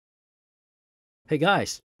Hey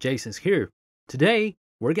guys, Jason's here. Today,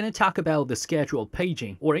 we're going to talk about the scheduled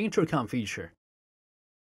paging or intercom feature.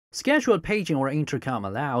 Scheduled paging or intercom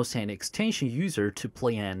allows an extension user to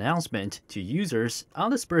play an announcement to users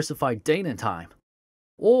on the specified date and time,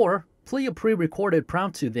 or play a pre-recorded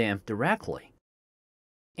prompt to them directly.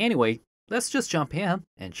 Anyway, let's just jump in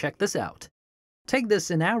and check this out. Take this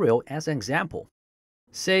scenario as an example.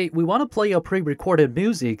 Say we want to play a pre-recorded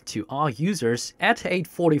music to all users at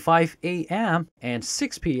 8:45 a.m. and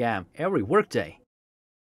 6 p.m. every workday.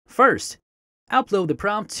 First, upload the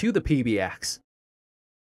prompt to the PBX.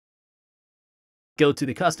 Go to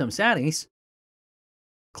the custom settings.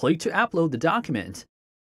 Click to upload the document.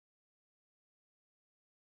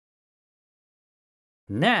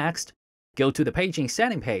 Next, go to the paging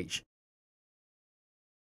setting page.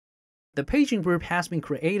 The paging group has been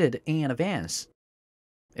created in advance.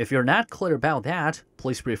 If you're not clear about that,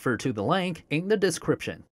 please refer to the link in the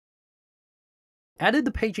description. Edit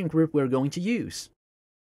the paging group we're going to use.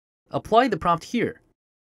 Apply the prompt here.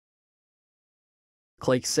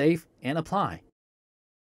 Click Save and Apply.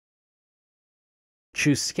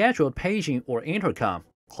 Choose Scheduled Paging or Intercom.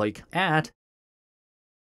 Click Add.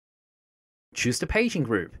 Choose the paging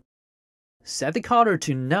group. Set the color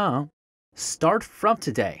to None. Start from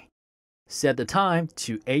today. Set the time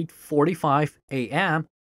to 8:45 a.m.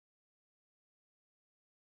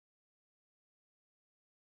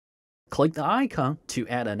 Click the icon to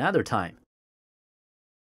add another time.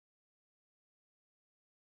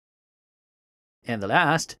 And the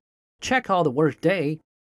last, check all the workday.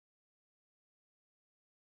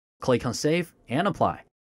 Click on Save and Apply.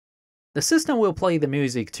 The system will play the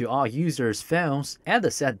music to all users' phones at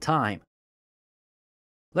the set time.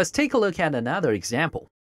 Let's take a look at another example.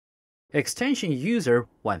 Extension user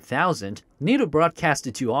 1000 need to broadcast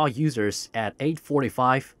it to all users at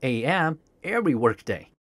 8:45 a.m. every workday.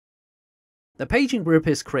 The paging group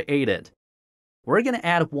is created. We're going to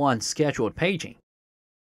add one scheduled paging.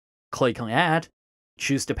 Click on Add,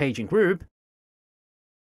 choose the paging group,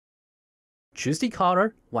 choose the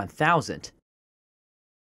color 1000.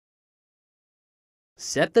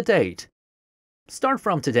 Set the date. Start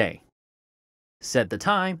from today. Set the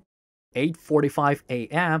time, 8:45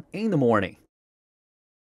 a.m. in the morning.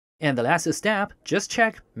 And the last step, just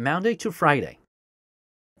check Monday to Friday.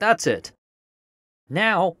 That's it.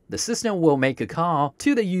 Now, the system will make a call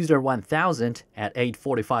to the user 1000 at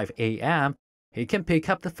 8:45 a.m. He can pick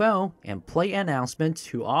up the phone and play an announcement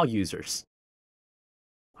to all users.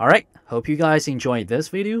 Alright, hope you guys enjoyed this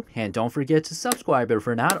video, and don't forget to subscribe if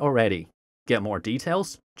you're not already. Get more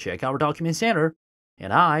details, check our document center,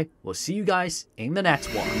 and I will see you guys in the next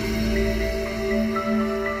one.